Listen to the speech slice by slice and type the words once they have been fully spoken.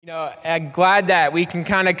I'm glad that we can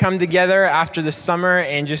kind of come together after the summer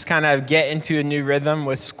and just kind of get into a new rhythm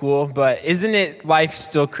with school. But isn't it life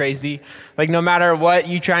still crazy? Like no matter what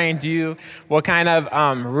you try and do, what kind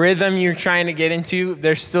of rhythm you're trying to get into,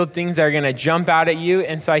 there's still things that are going to jump out at you.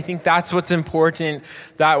 And so I think that's what's important,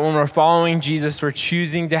 that when we're following Jesus, we're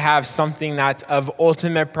choosing to have something that's of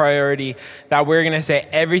ultimate priority, that we're going to say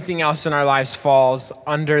everything else in our lives falls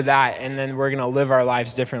under that, and then we're going to live our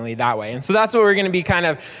lives differently that way. And so that's what we're going to be kind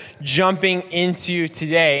of jumping into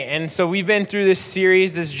today. And so we've been through this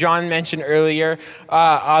series, as John mentioned earlier,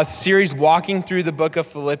 a series walking through the book of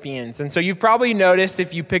Philippians. And so you've probably noticed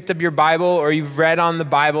if you picked up your Bible or you've read on the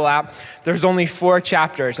Bible app, there's only 4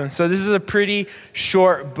 chapters. And so this is a pretty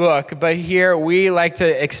short book, but here we like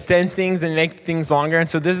to extend things and make things longer. And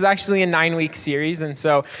so this is actually a 9-week series. And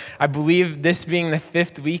so I believe this being the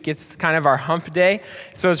 5th week, it's kind of our hump day.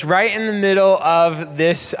 So it's right in the middle of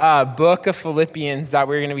this book of Philippians that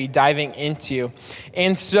we're going to be diving into.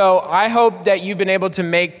 And so I hope that you've been able to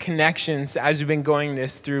make connections as we've been going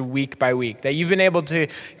this through week by week, that you've been able to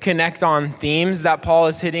connect on themes that Paul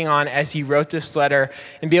is hitting on as he wrote this letter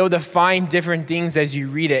and be able to find different things as you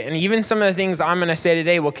read it. And even some of the things I'm going to say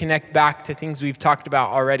today will connect back to things we've talked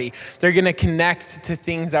about already. They're going to connect to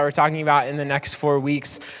things that we're talking about in the next 4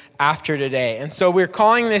 weeks after today. And so we're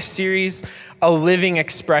calling this series A Living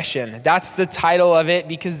Expression. That's the title of it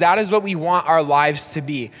because that is what we want our lives to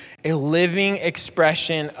be, a living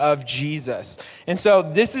expression of Jesus. And so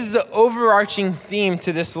this is the overarching theme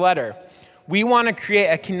to this letter. We want to create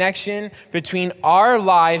a connection between our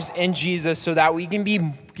lives and Jesus so that we can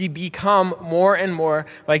become more and more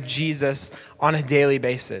like Jesus on a daily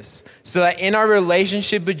basis. So that in our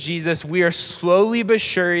relationship with Jesus, we are slowly but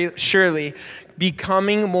surely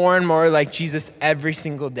becoming more and more like Jesus every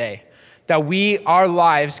single day. That our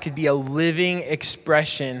lives could be a living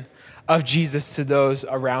expression of Jesus to those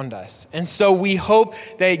around us. And so we hope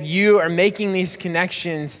that you are making these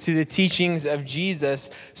connections to the teachings of Jesus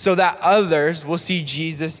so that others will see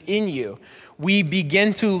Jesus in you. We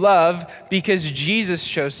begin to love because Jesus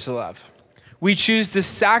chose to love. We choose to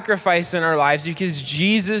sacrifice in our lives because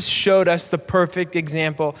Jesus showed us the perfect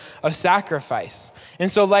example of sacrifice.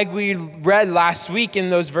 And so like we read last week in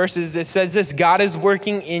those verses, it says this: God is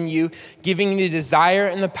working in you, giving you the desire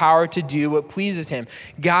and the power to do what pleases him.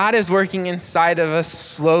 God is working inside of us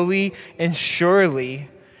slowly and surely,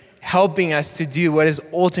 helping us to do what is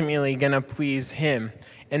ultimately going to please him.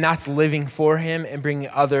 And that's living for him and bringing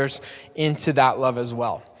others into that love as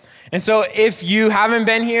well. And so if you haven't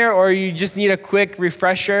been here or you just need a quick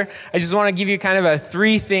refresher, I just want to give you kind of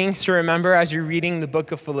 3 things to remember as you're reading the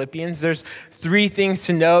book of Philippians. There's 3 things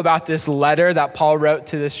to know about this letter that Paul wrote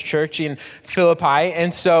to this church in Philippi.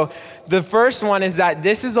 And so the first one is that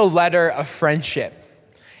this is a letter of friendship.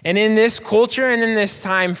 And in this culture and in this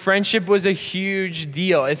time, friendship was a huge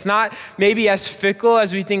deal. It's not maybe as fickle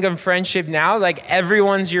as we think of friendship now. Like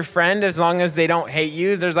everyone's your friend as long as they don't hate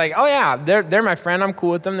you. There's like, oh yeah, they're my friend. I'm cool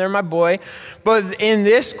with them. They're my boy. But in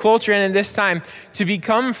this culture and in this time, to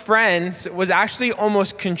become friends was actually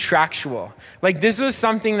almost contractual. Like this was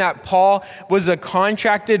something that Paul was a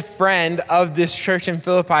contracted friend of this church in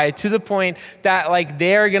Philippi, to the point that like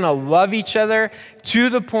they are going to love each other, to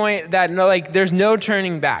the point that there's no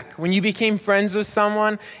turning back. When you became friends with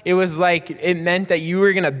someone, it was like it meant that you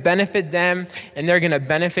were going to benefit them and they're going to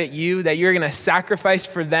benefit you, that you're going to sacrifice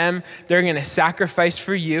for them, they're going to sacrifice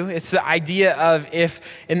for you. It's the idea of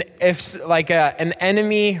if an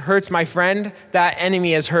enemy hurts my friend, that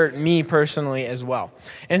enemy has hurt me personally as well.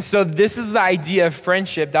 And so this is the idea of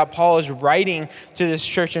friendship that Paul is writing to this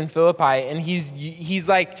church in Philippi, and he's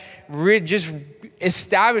like just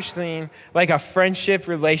establishing like a friendship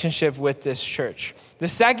relationship with this church. The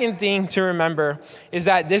second thing to remember is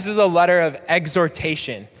that this is a letter of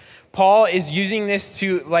exhortation. Paul is using this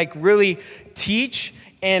to like really teach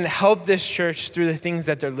and help this church through the things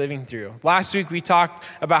that they're living through. Last week, we talked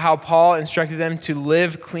about how Paul instructed them to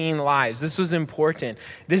live clean lives. This was important.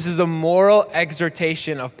 This is a moral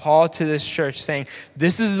exhortation of Paul to this church saying,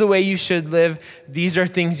 this is the way you should live. These are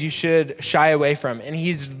things you should shy away from. And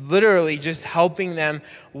he's literally just helping them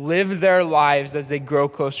live their lives as they grow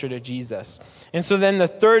closer to Jesus. And so then the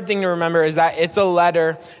third thing to remember is that it's a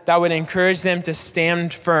letter that would encourage them to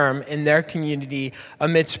stand firm in their community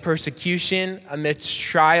amidst persecution, amidst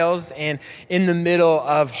trials, and in the middle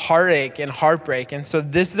of heartache and heartbreak. And so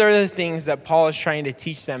these are the things that Paul is trying to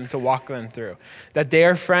teach them, to walk them through. That they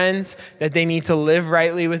are friends, that they need to live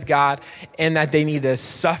rightly with God, and that they need to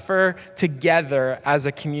suffer together as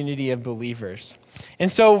a community of believers.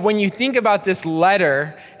 And so when you think about this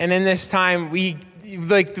letter, and in this time,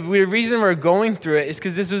 like the reason we're going through it is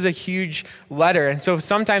because this was a huge letter. And so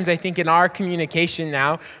sometimes I think in our communication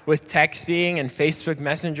now with texting and Facebook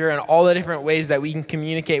Messenger and all the different ways that we can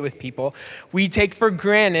communicate with people, we take for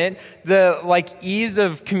granted the ease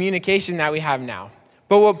of communication that we have now.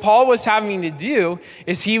 But what Paul was having to do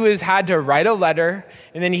is he had to write a letter,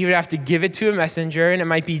 and then he would have to give it to a messenger, and it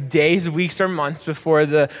might be days, weeks, or months before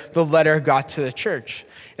the letter got to the church.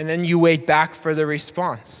 And then you wait back for the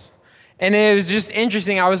response. And it was just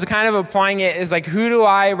interesting. I was kind of applying it as who do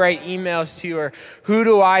I write emails to, or who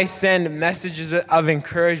do I send messages of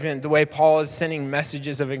encouragement the way Paul is sending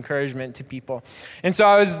messages of encouragement to people. And so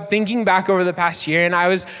I was thinking back over the past year, and I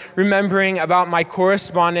was remembering about my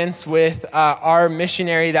correspondence with our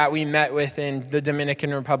missionary that we met with in the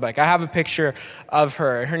Dominican Republic. I have a picture of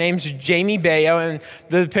her. Her name's Jamie Bayo, and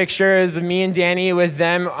the picture is me and Danny with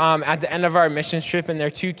them at the end of our mission trip and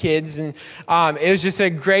their 2 kids. And it was just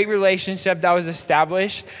a great relationship that was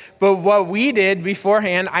established. But what we did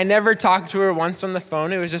beforehand, I never talked to her once on the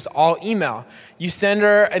phone. It was just all email. You send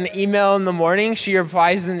her an email in the morning, she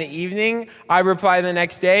replies in the evening, I reply the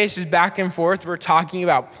next day. It's just back and forth. We're talking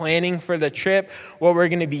about planning for the trip, what we're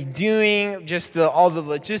going to be doing, just all the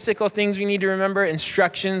logistical things we need to remember,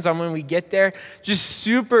 instructions on when we get there. Just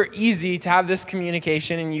super easy to have this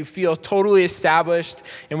communication, and you feel totally established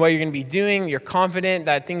in what you're going to be doing. You're confident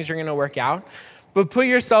that things are going to work out. But put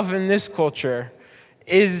yourself in this culture.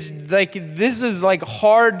 This is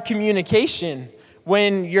hard communication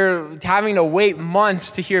when you're having to wait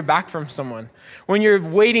months to hear back from someone. When you're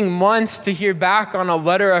waiting months to hear back on a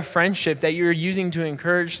letter of friendship that you're using to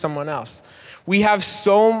encourage someone else. We have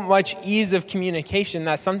so much ease of communication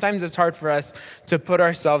that sometimes it's hard for us to put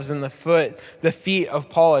ourselves in the feet of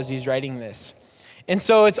Paul as he's writing this. And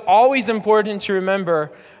so it's always important to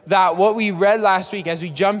remember that what we read last week, as we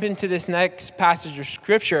jump into this next passage of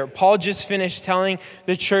scripture, Paul just finished telling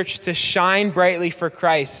the church to shine brightly for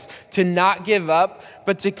Christ, to not give up,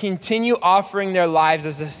 but to continue offering their lives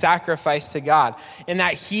as a sacrifice to God, and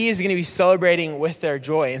that he is going to be celebrating with their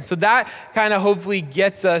joy. And so that kind of hopefully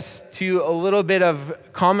gets us to a little bit of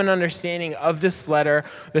common understanding of this letter,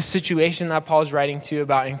 the situation that Paul's writing to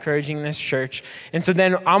about encouraging this church. And so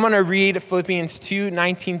then I'm going to read Philippians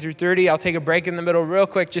 2:19 through 30. I'll take a break in the middle real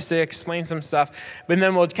quick just to explain some stuff, but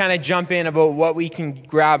then we'll kind of jump in about what we can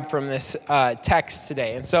grab from this text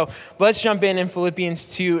today. And so let's jump in Philippians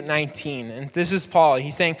 2:19. And this is Paul.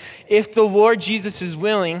 He's saying, if the Lord Jesus is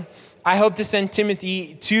willing, I hope to send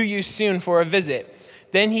Timothy to you soon for a visit.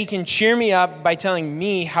 Then he can cheer me up by telling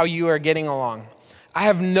me how you are getting along. I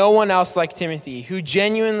have no one else like Timothy who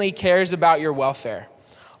genuinely cares about your welfare.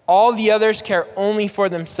 All the others care only for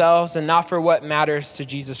themselves and not for what matters to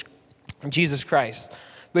Jesus Christ.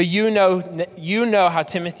 But you know how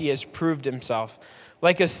Timothy has proved himself.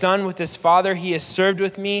 Like a son with his father, he has served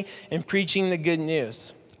with me in preaching the good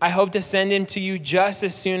news. I hope to send him to you just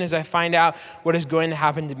as soon as I find out what is going to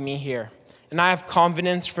happen to me here. And I have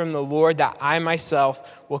confidence from the Lord that I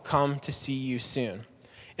myself will come to see you soon.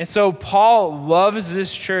 And so Paul loves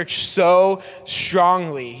this church so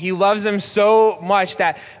strongly. He loves them so much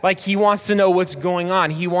that he wants to know what's going on.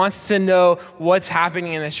 He wants to know what's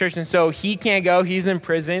happening in this church. And so he can't go. He's in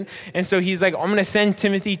prison. And so he's like, I'm going to send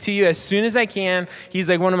Timothy to you as soon as I can. He's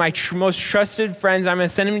like one of my most trusted friends. I'm going to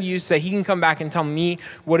send him to you so that he can come back and tell me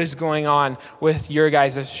what is going on with your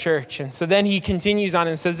guys' church. And so then he continues on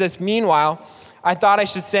and says this, meanwhile, I thought I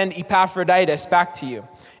should send Epaphroditus back to you.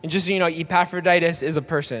 And just so you know, Epaphroditus is a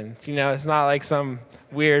person. It's not some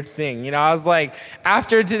weird thing. I was like,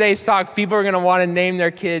 after today's talk, people are going to want to name their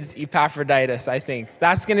kids Epaphroditus, I think.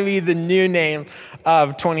 That's going to be the new name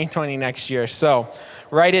of 2020 next year. So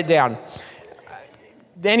write it down.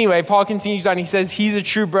 Anyway, Paul continues on. He says, he's a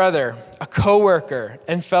true brother, a co-worker,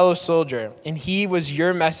 and fellow soldier. And he was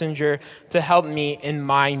your messenger to help me in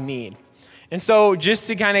my need. And so just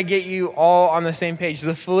to kind of get you all on the same page,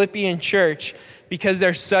 the Philippian church, because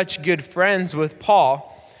they're such good friends with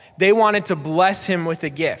Paul, they wanted to bless him with a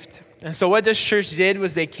gift. And so what this church did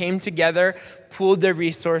was they came together, pooled their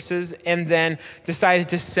resources, and then decided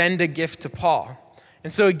to send a gift to Paul.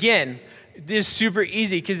 And so again, this is super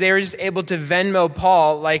easy because they were just able to Venmo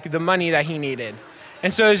Paul the money that he needed.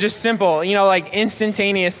 And so it was just simple,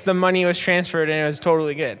 instantaneous, the money was transferred and it was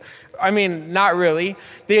totally good. I mean, not really.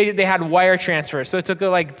 They had wire transfer. So it took a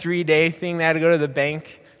 3-day thing. They had to go to the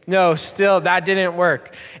bank. No, still, that didn't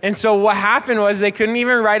work. And so what happened was they couldn't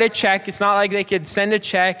even write a check. It's not like they could send a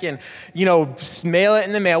check and, mail it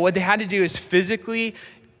in the mail. What they had to do is physically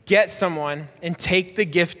get someone and take the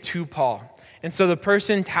gift to Paul. And so the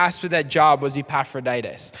person tasked with that job was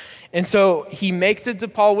Epaphroditus. And so he makes it to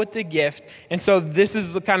Paul with the gift. And so this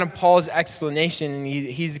is kind of Paul's explanation. And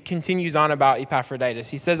he continues on about Epaphroditus.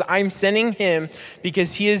 He says, I'm sending him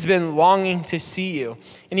because he has been longing to see you.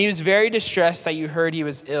 And he was very distressed that you heard he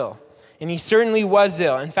was ill. And he certainly was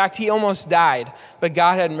ill. In fact, he almost died. But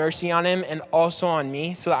God had mercy on him and also on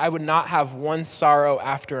me so that I would not have one sorrow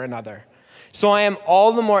after another. So I am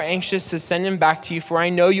all the more anxious to send him back to you, for I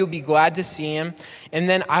know you'll be glad to see him, and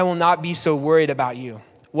then I will not be so worried about you.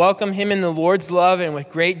 Welcome him in the Lord's love and with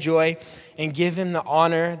great joy, and give him the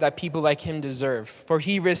honor that people like him deserve. For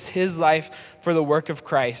he risked his life for the work of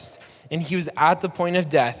Christ, and he was at the point of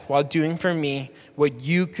death while doing for me what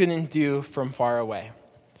you couldn't do from far away.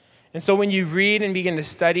 And so when you read and begin to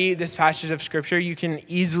study this passage of Scripture, you can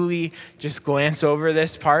easily just glance over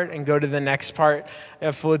this part and go to the next part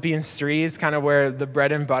of Philippians 3 is kind of where the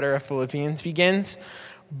bread and butter of Philippians begins.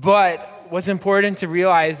 But what's important to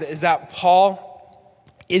realize is that Paul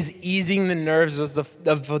is easing the nerves of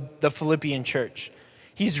the Philippian church.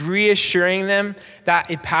 He's reassuring them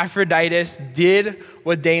that Epaphroditus did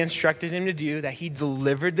what they instructed him to do, that he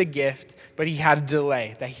delivered the gift, but he had a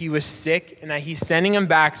delay, that he was sick, and that he's sending him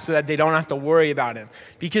back so that they don't have to worry about him.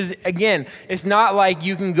 Because again, it's not like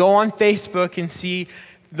you can go on Facebook and see,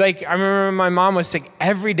 like, I remember my mom was sick.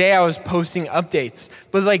 Every day I was posting updates,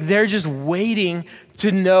 but like they're just waiting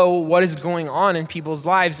to know what is going on in people's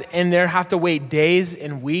lives, and they have to wait days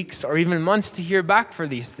and weeks or even months to hear back for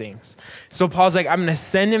these things. So Paul's like, I'm going to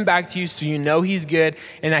send him back to you so you know he's good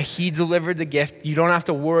and that he delivered the gift. You don't have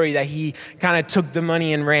to worry that he kind of took the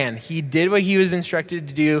money and ran. He did what he was instructed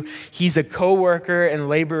to do. He's a co-worker and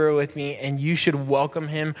laborer with me, and you should welcome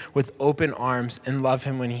him with open arms and love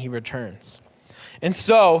him when he returns. And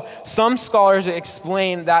so some scholars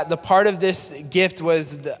explain that the part of this gift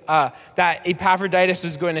was that Epaphroditus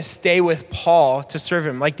was going to stay with Paul to serve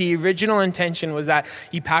him. Like the original intention was that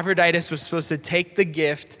Epaphroditus was supposed to take the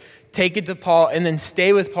gift, take it to Paul, and then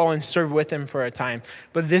stay with Paul and serve with him for a time.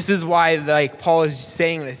 But this is why like Paul is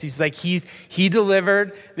saying this. He's like, he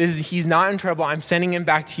delivered. He's not in trouble. I'm sending him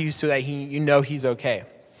back to you so that you know he's okay.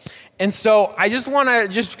 And so I just want to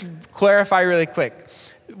just clarify really quick.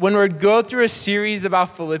 When we go through a series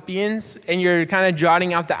about Philippians and you're kind of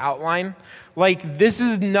jotting out the outline, like this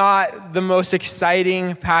is not the most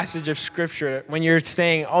exciting passage of Scripture when you're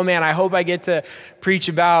saying, oh man, I hope I get to preach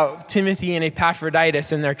about Timothy and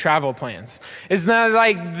Epaphroditus and their travel plans. It's not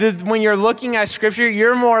like when you're looking at Scripture,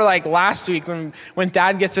 you're more like last week when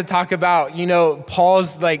Thad gets to talk about,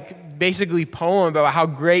 Paul's like basically poem about how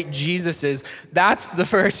great Jesus is. That's the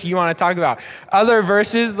verse you want to talk about. Other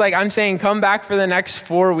verses, like I'm saying, come back for the next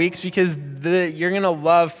 4 weeks because you're going to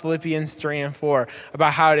love Philippians 3 and 4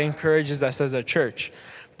 about how it encourages us as a church.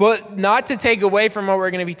 But not to take away from what we're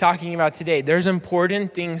going to be talking about today. There's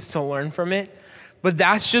important things to learn from it. But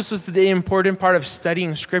that's just what's the important part of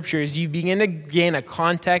studying Scripture is you begin to gain a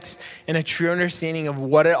context and a true understanding of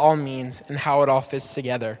what it all means and how it all fits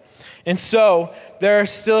together. And so there are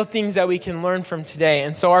still things that we can learn from today.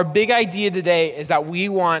 And so our big idea today is that we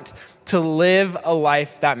want to live a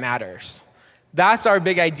life that matters. That's our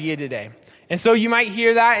big idea today. And so you might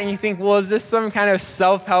hear that and you think, well, is this some kind of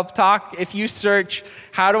self-help talk? If you search,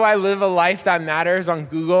 how do I live a life that matters on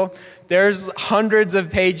Google, there's hundreds of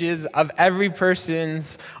pages of every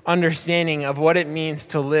person's understanding of what it means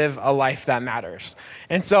to live a life that matters.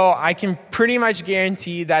 And so I can pretty much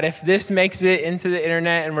guarantee that if this makes it into the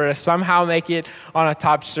internet and were to somehow make it on a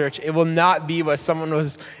top search, it will not be what someone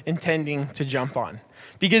was intending to jump on.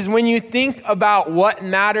 Because when you think about what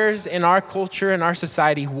matters in our culture and our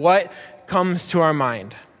society, what comes to our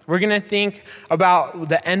mind? We're going to think about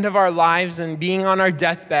the end of our lives and being on our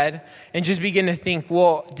deathbed and just begin to think,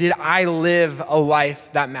 well, did I live a life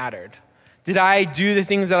that mattered? Did I do the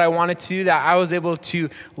things that I wanted to, that I was able to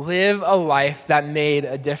live a life that made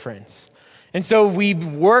a difference? And so we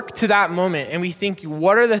work to that moment and we think,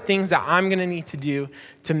 what are the things that I'm going to need to do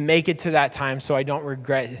to make it to that time so I don't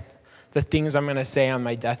regret the things I'm going to say on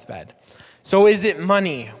my deathbed? So is it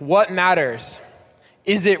money? What matters?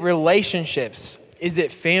 Is it relationships? Is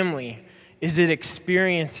it family? Is it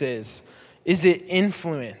experiences? Is it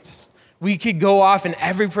influence? We could go off and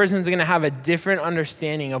every person's going to have a different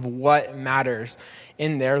understanding of what matters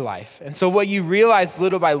in their life. And so what you realize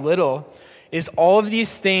little by little is all of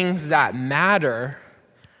these things that matter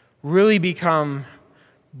really become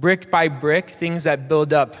brick by brick things that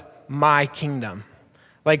build up my kingdom.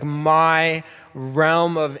 Like my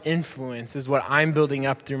realm of influence is what I'm building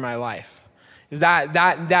up through my life. Is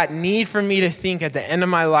that need for me to think at the end of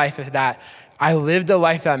my life is that I lived a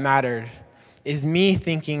life that mattered, is me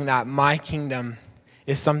thinking that my kingdom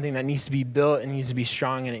is something that needs to be built and needs to be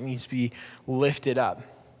strong and it needs to be lifted up.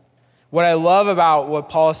 What I love about what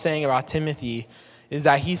Paul is saying about Timothy is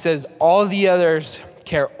that he says all the others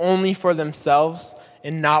care only for themselves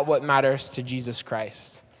and not what matters to Jesus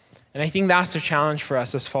Christ. And I think that's the challenge for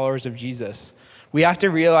us as followers of Jesus. We have to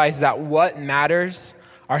realize that what matters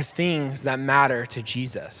are things that matter to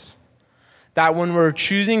Jesus. That when we're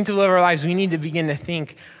choosing to live our lives, we need to begin to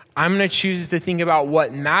think, I'm going to choose to think about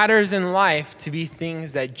what matters in life to be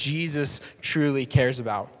things that Jesus truly cares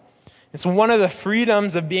about. And so one of the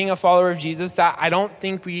freedoms of being a follower of Jesus that I don't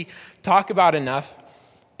think we talk about enough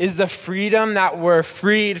is the freedom that we're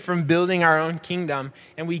freed from building our own kingdom,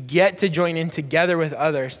 and we get to join in together with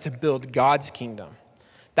others to build God's kingdom.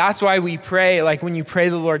 That's why we pray, like when you pray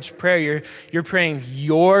the Lord's Prayer, you're praying,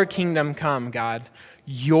 your kingdom come, God.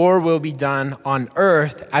 Your will be done on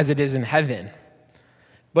earth as it is in heaven.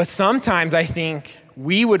 But sometimes I think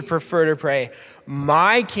we would prefer to pray,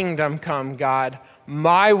 my kingdom come, God,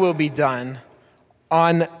 my will be done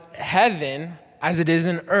on heaven as it is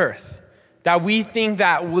in earth. That we think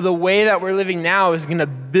that the way that we're living now is going to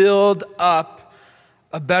build up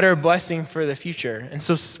a better blessing for the future. And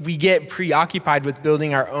so we get preoccupied with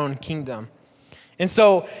building our own kingdom. And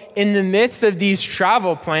so in the midst of these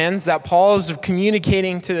travel plans that Paul is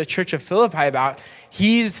communicating to the church of Philippi about,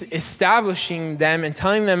 he's establishing them and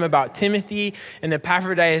telling them about Timothy and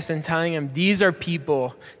Epaphroditus and telling them these are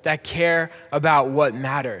people that care about what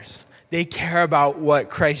matters. They care about what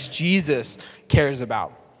Christ Jesus cares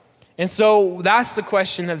about. And so that's the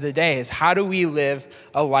question of the day, is how do we live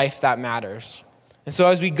a life that matters? And so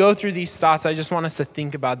as we go through these thoughts, I just want us to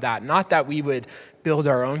think about that. Not that we would build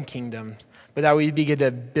our own kingdoms, but that we begin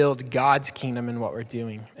to build God's kingdom in what we're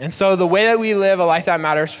doing. And so the way that we live a life that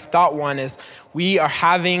matters, thought one, is we are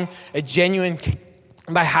having a genuine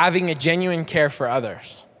care for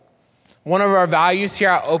others. One of our values here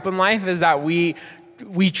at Open Life is that we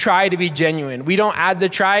try to be genuine. We don't add the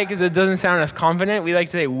try because it doesn't sound as confident. We like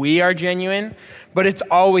to say we are genuine, but it's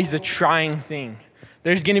always a trying thing.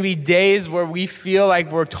 There's going to be days where we feel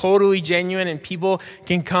like we're totally genuine and people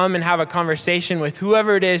can come and have a conversation with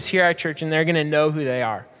whoever it is here at church and they're going to know who they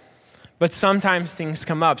are. But sometimes things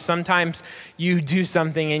come up. Sometimes you do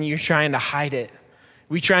something and you're trying to hide it.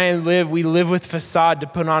 We live with facade to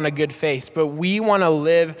put on a good face, but we want to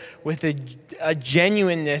live with a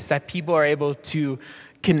genuineness that people are able to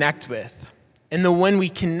connect with. And then when we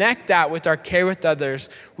connect that with our care with others,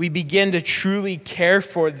 we begin to truly care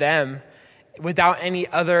for them without any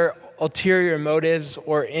other ulterior motives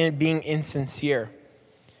or being insincere.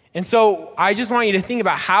 And so I just want you to think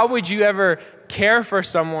about, how would you ever care for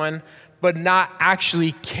someone but not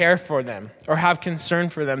actually care for them or have concern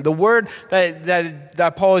for them? The word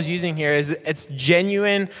that Paul is using here is it's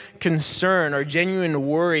genuine concern or genuine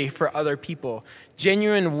worry for other people.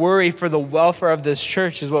 Genuine worry for the welfare of this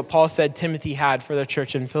church is what Paul said Timothy had for the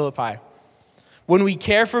church in Philippi. When we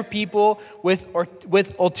care for people with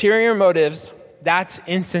ulterior motives, that's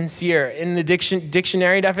insincere. In the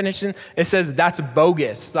dictionary definition, it says that's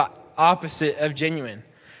bogus, the opposite of genuine.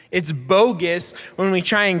 It's bogus when we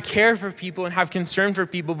try and care for people and have concern for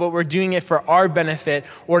people, but we're doing it for our benefit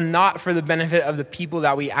or not for the benefit of the people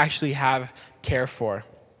that we actually have care for.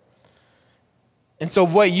 And so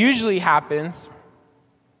what usually happens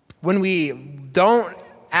when we don't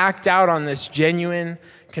act out on this genuine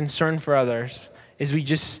concern for others is we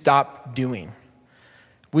just stop doing.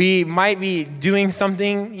 We might be doing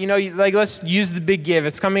something, like let's use the Big Give.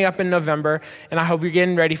 It's coming up in November, and I hope you're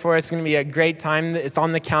getting ready for it. It's going to be a great time. It's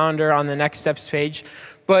on the calendar on the Next Steps page.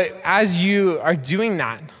 But as you are doing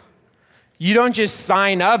that, you don't just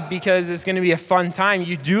sign up because it's going to be a fun time.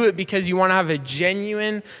 You do it because you want to have a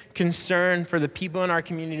genuine concern for the people in our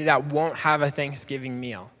community that won't have a Thanksgiving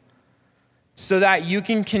meal, so that you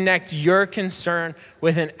can connect your concern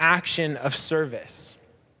with an action of service.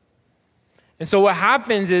 And so what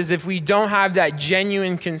happens is if we don't have that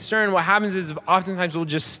genuine concern, what happens is oftentimes we'll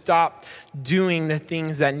just stop doing the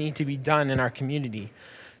things that need to be done in our community.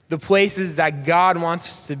 The places that God wants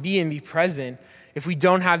us to be and be present, if we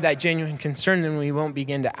don't have that genuine concern, then we won't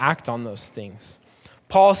begin to act on those things.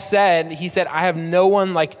 Paul said, I have no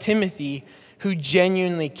one like Timothy who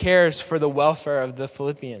genuinely cares for the welfare of the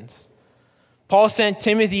Philippians. Paul sent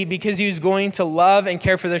Timothy because he was going to love and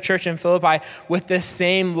care for the church in Philippi with the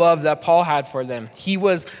same love that Paul had for them. He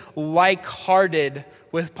was like-hearted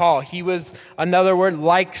with Paul. He was, another word,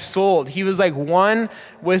 like-souled. He was like one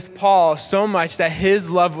with Paul so much that his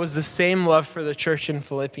love was the same love for the church in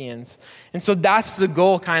Philippians. And so that's the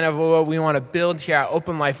goal kind of what we want to build here at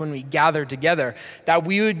Open Life when we gather together, that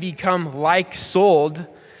we would become like-souled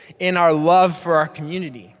in our love for our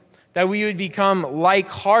community. that we would become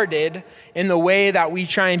like-hearted in the way that we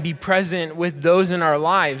try and be present with those in our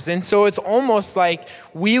lives. And so it's almost like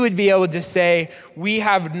we would be able to say, we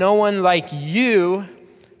have no one like you,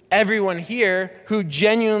 everyone here, who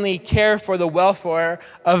genuinely care for the welfare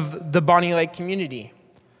of the Bonnie Lake community.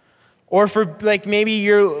 Or for like maybe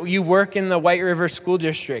you work in the White River School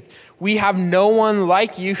District. We have no one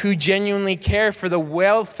like you who genuinely care for the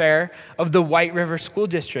welfare of the White River School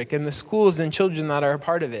District and the schools and children that are a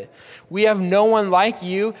part of it. We have no one like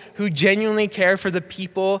you who genuinely care for the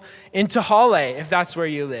people in Tahale, if that's where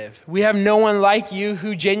you live. We have no one like you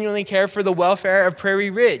who genuinely care for the welfare of Prairie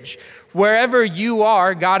Ridge. Wherever you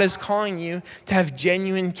are, God is calling you to have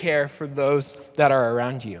genuine care for those that are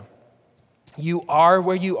around you. You are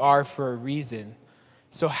where you are for a reason,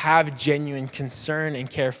 so have genuine concern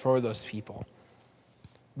and care for those people.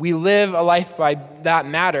 We live a life that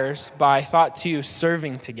matters by thought two,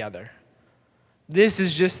 serving together. This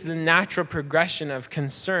is just the natural progression of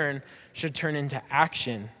concern should turn into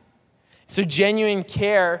action. So genuine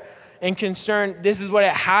care and concern, this is what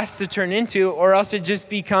it has to turn into, or else it just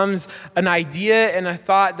becomes an idea and a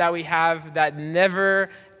thought that we have that never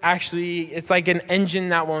actually, it's like an engine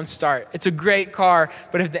that won't start. It's a great car,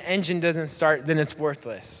 but if the engine doesn't start, then it's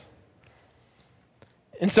worthless.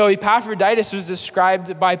 And so Epaphroditus was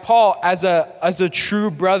described by Paul as a true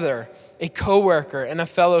brother, a co-worker, and a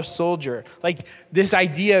fellow soldier. Like this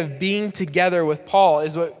idea of being together with Paul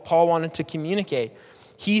is what Paul wanted to communicate.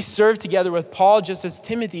 He served together with Paul just as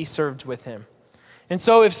Timothy served with him. And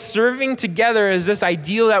so if serving together is this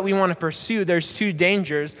ideal that we want to pursue, there's two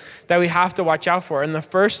dangers that we have to watch out for. And the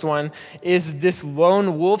first one is this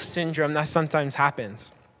lone wolf syndrome that sometimes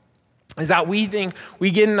happens. Is that we think we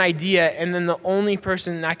get an idea and then the only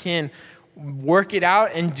person that can work it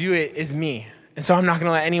out and do it is me. And so I'm not going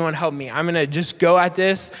to let anyone help me. I'm going to just go at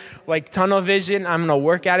this like tunnel vision. I'm going to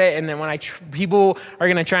work at it. And then when people are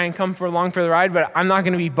going to try and come along for the ride, but I'm not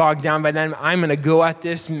going to be bogged down by them. I'm going to go at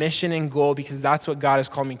this mission and goal because that's what God has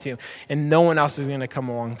called me to. And no one else is going to come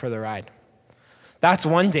along for the ride. That's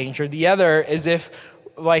one danger. The other is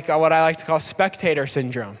like what I like to call spectator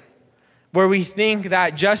syndrome, where we think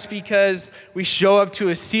that just because we show up to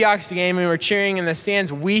a Seahawks game and we're cheering in the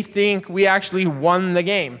stands, we think we actually won the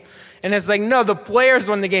game. And it's like, no, the players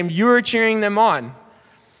won the game. You were cheering them on.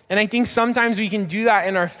 And I think sometimes we can do that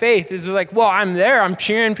in our faith. Is like, well, I'm there. I'm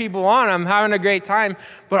cheering people on. I'm having a great time.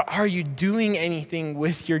 But are you doing anything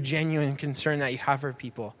with your genuine concern that you have for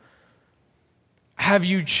people? Have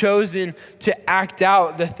you chosen to act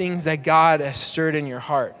out the things that God has stirred in your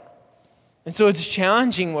heart? And so it's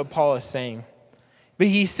challenging what Paul is saying. But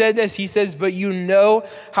he said this, he says, but you know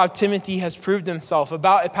how Timothy has proved himself.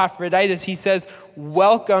 About Epaphroditus, he says,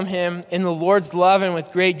 welcome him in the Lord's love and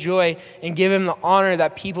with great joy and give him the honor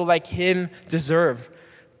that people like him deserve.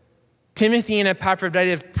 Timothy and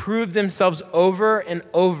Epaphroditus proved themselves over and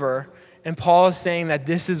over, and Paul is saying that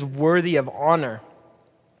this is worthy of honor.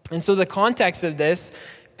 And so the context of this,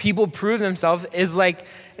 people prove themselves, is like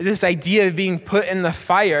this idea of being put in the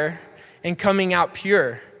fire and coming out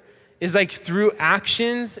pure. Is like through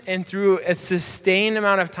actions and through a sustained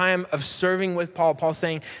amount of time of serving with Paul. Paul's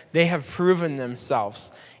saying they have proven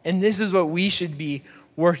themselves. And this is what we should be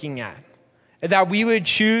working at. That we would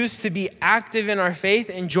choose to be active in our faith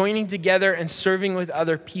and joining together and serving with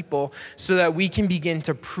other people so that we can begin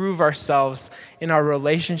to prove ourselves in our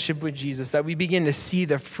relationship with Jesus, that we begin to see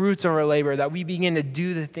the fruits of our labor, that we begin to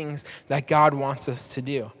do the things that God wants us to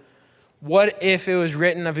do. What if it was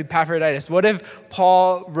written of Epaphroditus? What if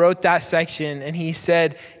Paul wrote that section and he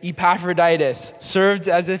said, Epaphroditus served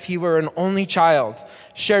as if he were an only child,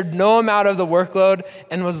 shared no amount of the workload,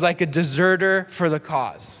 and was like a deserter for the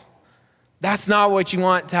cause? That's not what you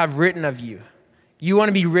want to have written of you. You want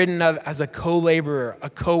to be written of as a co-laborer, a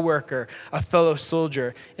co-worker, a fellow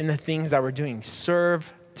soldier in the things that we're doing.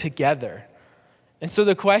 Serve together. And so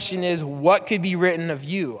the question is, what could be written of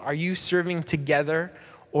you? Are you serving together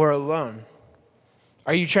or alone?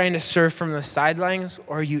 Are you trying to serve from the sidelines,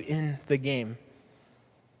 or are you in the game?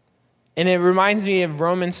 And it reminds me of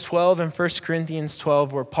Romans 12 and 1 Corinthians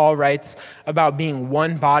 12, where Paul writes about being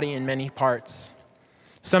one body in many parts.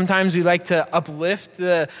 Sometimes we like to uplift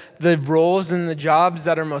the roles and the jobs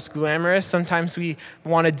that are most glamorous. Sometimes we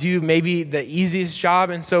want to do maybe the easiest job,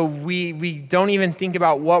 and so we don't even think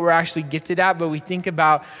about what we're actually gifted at, but we think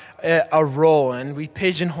about a role, and we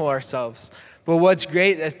pigeonhole ourselves. But what's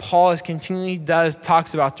great that Paul is continually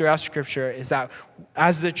talks about throughout Scripture is that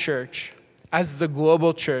as the church, as the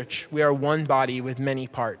global church, we are one body with many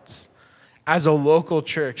parts. As a local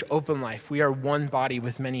church, Open Life, we are one body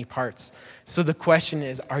with many parts. So the question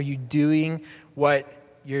is, are you doing what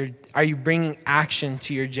are you bringing action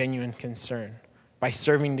to your genuine concern by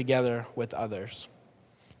serving together with others?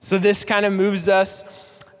 So this kind of moves us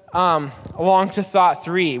along to thought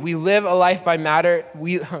 3. We live a life that matters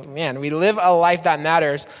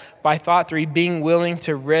by thought 3, being willing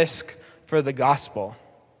to risk for the gospel.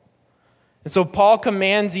 And so Paul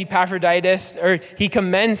commends Epaphroditus, or he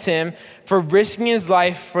commends him for risking his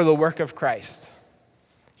life for the work of Christ.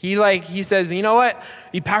 He says, you know what?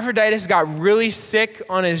 Epaphroditus got really sick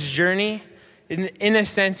on his journey. In a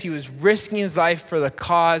sense, he was risking his life for the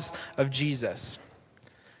cause of Jesus.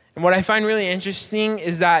 And what I find really interesting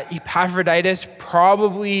is that Epaphroditus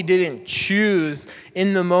probably didn't choose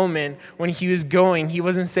in the moment when he was going. He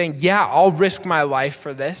wasn't saying, yeah, I'll risk my life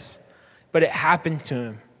for this. But it happened to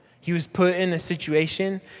him. He was put in a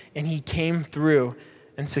situation and he came through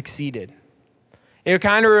and succeeded. It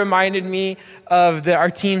kind of reminded me of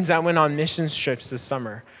our teams that went on missions trips this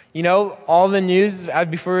summer. You know, all the news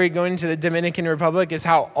before we go into the Dominican Republic is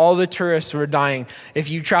how all the tourists were dying.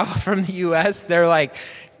 If you travel from the U.S., they're like,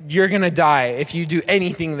 you're going to die if you do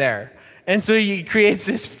anything there. And so it creates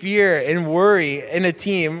this fear and worry in a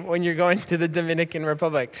team when you're going to the Dominican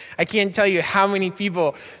Republic. I can't tell you how many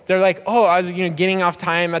people, they're like, oh, I was getting off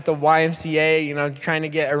time at the YMCA, trying to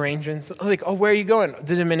get arrangements. Like, oh, where are you going?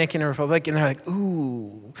 The Dominican Republic. And they're like,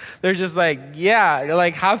 ooh. They're just like, yeah,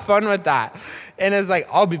 like, have fun with that. And it's like,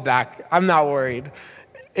 I'll be back. I'm not worried.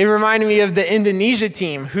 It reminded me of the Indonesia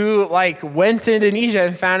team who went to Indonesia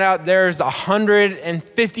and found out there's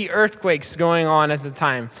 150 earthquakes going on at the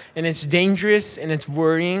time. And it's dangerous and it's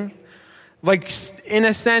worrying. In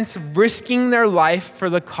a sense, risking their life for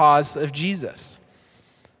the cause of Jesus.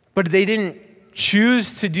 But they didn't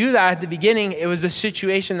choose to do that at the beginning. It was a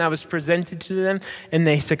situation that was presented to them and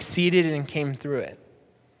they succeeded and came through it.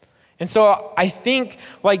 And so I think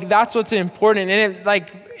that's what's important. And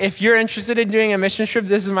if you're interested in doing a mission trip,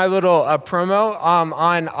 this is my little promo.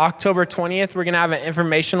 On October 20th, we're going to have an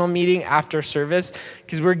informational meeting after service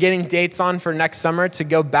because we're getting dates on for next summer to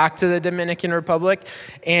go back to the Dominican Republic.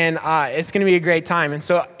 And it's going to be a great time. And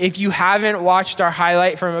so if you haven't watched our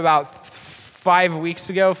highlight from about 4 weeks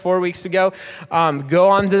ago, go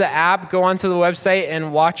onto the app, go onto the website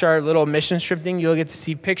and watch our little mission trip thing. You'll get to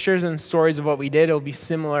see pictures and stories of what we did. It'll be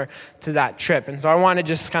similar to that trip. And so I want to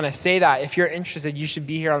just kind of say that if you're interested, you should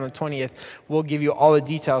be here on the 20th. We'll give you all the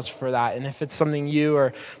details for that. And if it's something you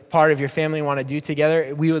or part of your family want to do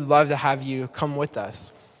together, we would love to have you come with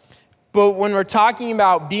us. But when we're talking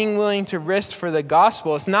about being willing to risk for the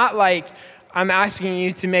gospel, it's not like I'm asking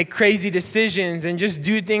you to make crazy decisions and just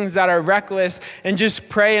do things that are reckless and just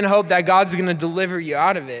pray and hope that God's going to deliver you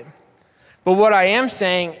out of it. But what I am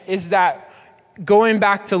saying is that going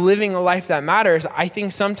back to living a life that matters, I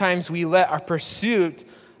think sometimes we let our pursuit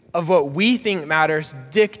of what we think matters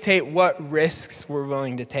dictate what risks we're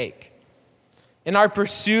willing to take. In our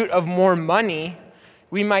pursuit of more money,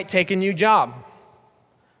 we might take a new job.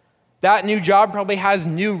 That new job probably has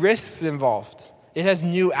new risks involved. It has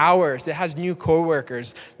new hours, it has new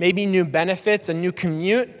coworkers, maybe new benefits, a new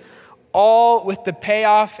commute, all with the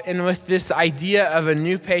payoff and with this idea of a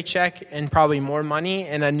new paycheck and probably more money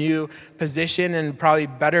and a new position and probably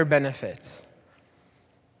better benefits.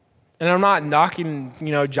 And I'm not knocking,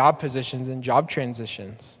 job positions and job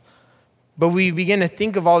transitions, but we begin to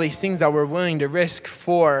think of all these things that we're willing to risk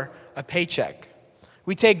for a paycheck.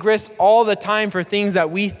 We take risks all the time for things that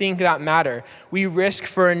we think that matter. We risk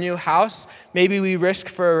for a new house. Maybe we risk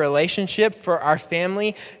for a relationship, for our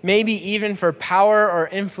family, maybe even for power or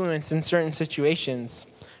influence in certain situations.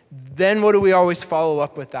 Then what do we always follow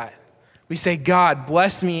up with that? We say, God,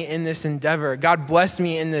 bless me in this endeavor. God, bless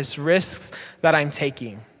me in this risks that I'm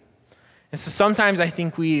taking. And so sometimes I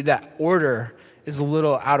think that order is a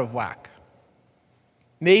little out of whack.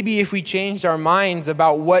 Maybe if we changed our minds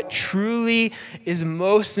about what truly is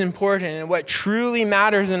most important and what truly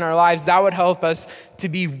matters in our lives, that would help us to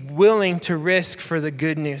be willing to risk for the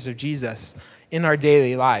good news of Jesus in our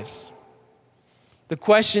daily lives. The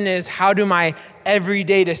question is, how do my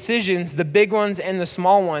everyday decisions, the big ones and the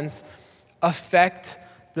small ones, affect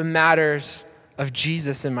the matters of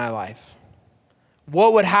Jesus in my life?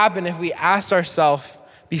 What would happen if we asked ourselves,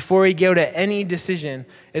 before we go to any decision,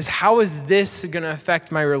 is how is this going to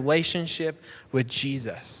affect my relationship with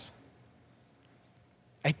Jesus?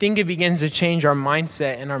 I think it begins to change our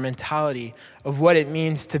mindset and our mentality of what it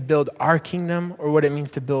means to build our kingdom or what it means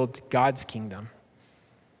to build God's kingdom.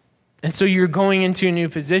 And so you're going into a new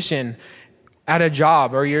position at a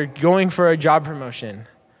job or you're going for a job promotion.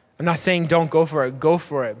 I'm not saying don't go for it,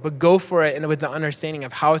 but go for it and with the understanding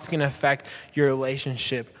of how it's going to affect your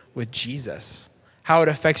relationship with Jesus. how it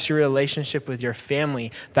affects your relationship with your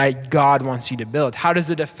family that God wants you to build. How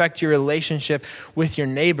does it affect your relationship with your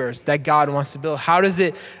neighbors that God wants to build? How does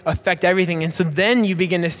it affect everything? And so then you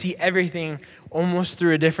begin to see everything almost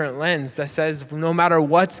through a different lens that says, no matter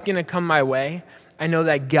what's going to come my way, I know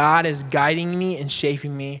that God is guiding me and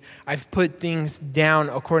shaping me. I've put things down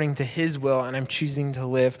according to his will, and I'm choosing to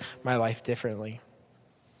live my life differently.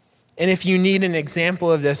 And if you need an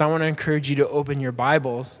example of this, I want to encourage you to open your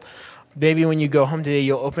Bibles. Maybe when you go home today,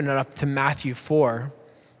 you'll open it up to Matthew 4,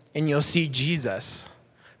 and you'll see Jesus,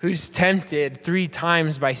 who's tempted 3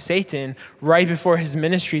 times by Satan right before his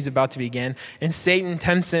ministry is about to begin. And Satan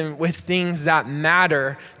tempts him with things that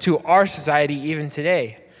matter to our society even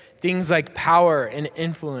today. Things like power and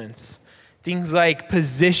influence, things like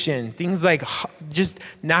position, things like just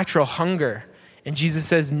natural hunger. And Jesus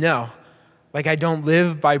says, no, like I don't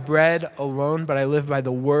live by bread alone, but I live by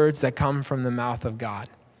the words that come from the mouth of God.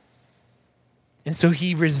 And so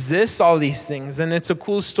he resists all these things. And it's a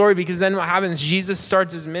cool story because then what happens, Jesus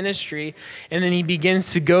starts his ministry and then he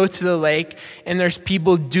begins to go to the lake and there's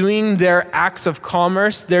people doing their acts of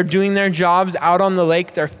commerce. They're doing their jobs out on the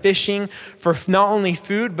lake. They're fishing for not only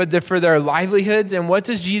food, but for their livelihoods. And what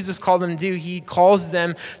does Jesus call them to do? He calls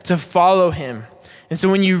them to follow him. And so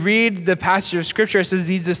when you read the passage of scripture, it says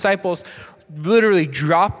these disciples literally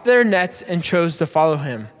dropped their nets and chose to follow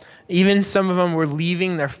him. Even some of them were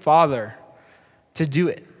leaving their father to do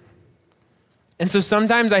it. And so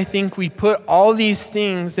sometimes I think we put all these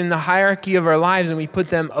things in the hierarchy of our lives and we put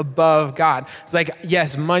them above God. It's like,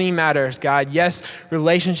 yes, money matters, God. Yes,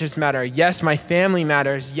 relationships matter. Yes, my family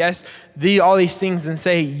matters. Yes, all these things, and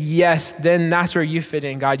say, yes, then that's where you fit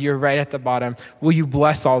in, God. You're right at the bottom. Will you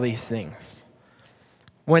bless all these things?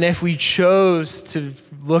 When if we chose to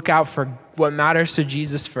look out for what matters to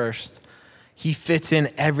Jesus first, he fits in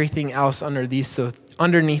everything else underneath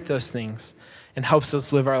those things and helps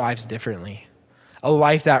us live our lives differently. A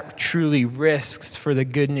life that truly risks for the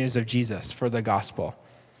good news of Jesus, for the gospel.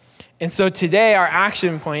 And so today, our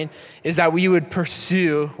action point is that we would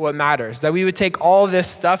pursue what matters, that we would take all this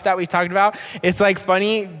stuff that we talked about. It's like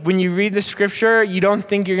funny, when you read the scripture, you don't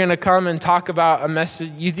think you're going to come and talk about a message.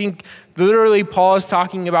 You think literally Paul is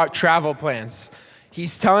talking about travel plans.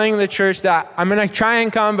 He's telling the church that I'm going to try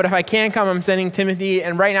and come, but if I can't come, I'm sending Timothy,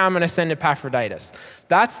 and right now I'm going to send Epaphroditus.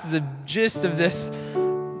 That's the gist of this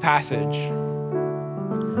passage.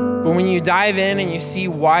 But when you dive in and you see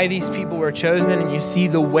why these people were chosen and you see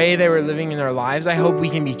the way they were living in their lives, I hope we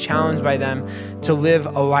can be challenged by them to live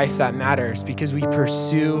a life that matters because we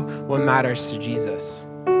pursue what matters to Jesus.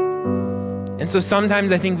 And so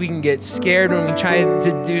sometimes I think we can get scared when we try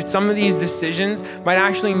to do some of these decisions, but it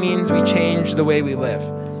actually means we change the way we live.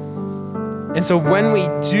 And so when we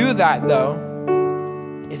do that, though,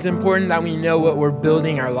 it's important that we know what we're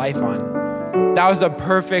building our life on. That was a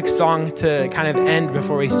perfect song to kind of end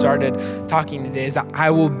before we started talking today, is that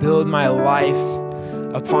I will build my life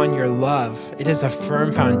upon your love. It is a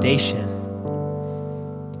firm foundation.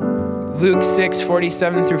 Luke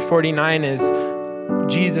 6:47 through 49 is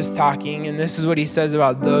Jesus talking, and this is what he says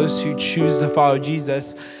about those who choose to follow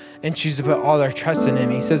Jesus and choose to put all their trust in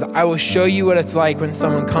him. He says, I will show you what it's like when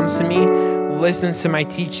someone comes to me, listens to my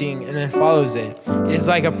teaching, and then follows it. It is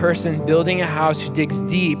like a person building a house who digs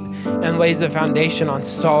deep and lays a foundation on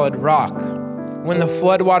solid rock. When the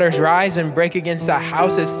floodwaters rise and break against that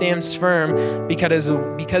house, it stands firm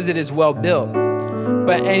because it is well built.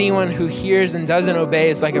 But anyone who hears and doesn't obey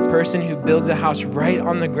is like a person who builds a house right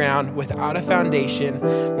on the ground without a foundation.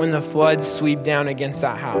 When the floods sweep down against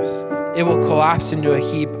that house, it will collapse into a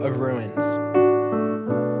heap of ruins.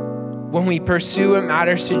 When we pursue what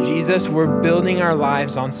matters to Jesus, we're building our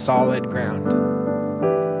lives on solid ground.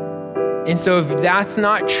 And so if that's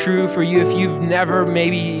not true for you, if you've never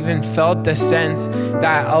maybe even felt the sense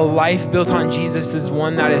that a life built on Jesus is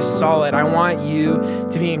one that is solid, I want you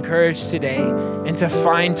to be encouraged today and to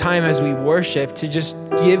find time as we worship to just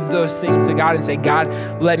give those things to God and say, God,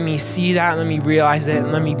 let me see that, let me realize it,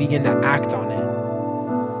 and let me begin to act on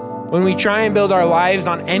it. When we try and build our lives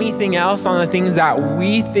on anything else, on the things that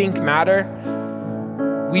we think matter,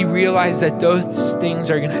 we realize that those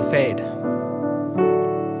things are going to fade.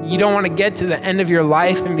 You don't want to get to the end of your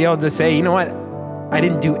life and be able to say, you know what? I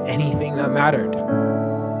didn't do anything that mattered.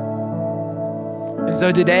 And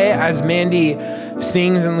so today, as Mandy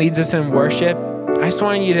sings and leads us in worship, I just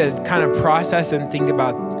want you to kind of process and think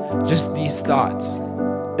about just these thoughts.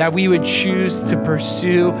 That we would choose to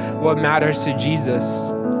pursue what matters to Jesus.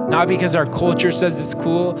 Not because our culture says it's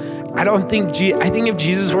cool. I think if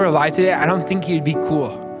Jesus were alive today, I don't think he'd be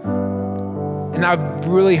cool. And that would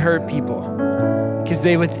really hurt people. Because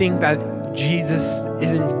they would think that Jesus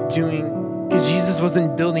isn't doing Because Jesus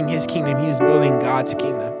wasn't building his kingdom, he was building God's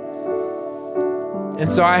kingdom.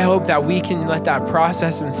 And so I hope that we can let that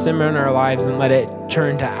process and simmer in our lives and let it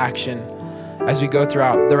turn to action as we go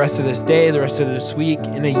throughout the rest of this day, the rest of this week,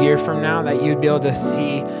 in a year from now, that you'd be able to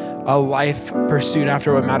see a life pursued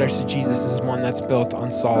after what matters to Jesus is one that's built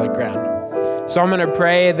on solid ground. So I'm going to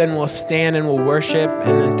pray, then we'll stand and we'll worship,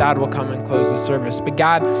 and then Thad will come and close the service. But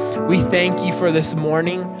God, we thank you for this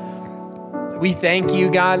morning. We thank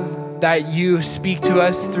you, God, that you speak to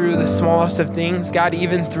us through the smallest of things, God,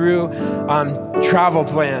 even through travel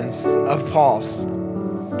plans of Paul's.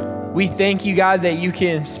 We thank you, God, that you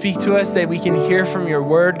can speak to us, that we can hear from your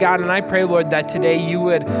word, God. And I pray, Lord, that today you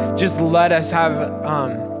would just let us have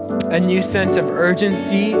a new sense of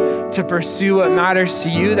urgency to pursue what matters to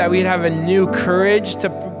you, that we'd have a new courage to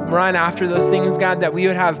run after those things, God, that we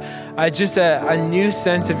would have just a new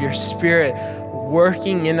sense of your spirit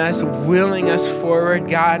working in us, willing us forward,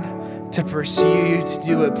 God, to pursue you, to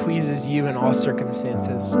do what pleases you in all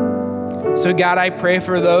circumstances. So God, I pray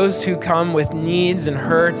for those who come with needs and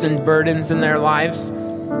hurts and burdens in their lives.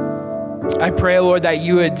 I pray, Lord, that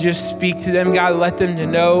you would just speak to them, God. Let them to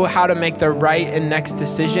know how to make the right and next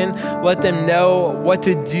decision. Let them know what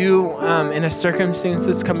to do in a circumstance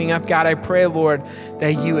that's coming up. God, I pray, Lord,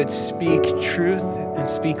 that you would speak truth and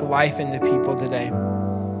speak life into people today.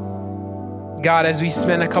 God, as we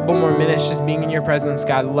spend a couple more minutes just being in your presence,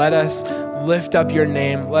 God, let us lift up your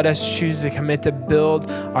name. Let us choose to commit to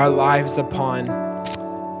build our lives upon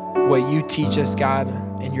what you teach us, God,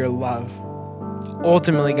 and your love.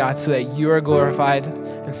 Ultimately, God, so that you are glorified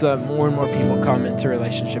and so that more and more people come into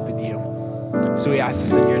relationship with you. So we ask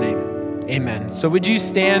this in your name. Amen. So would you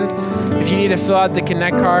stand? If you need to fill out the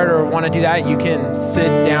Connect card or want to do that, you can sit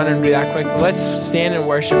down and do that quick. Let's stand and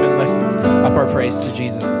worship and lift up our praise to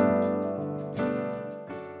Jesus.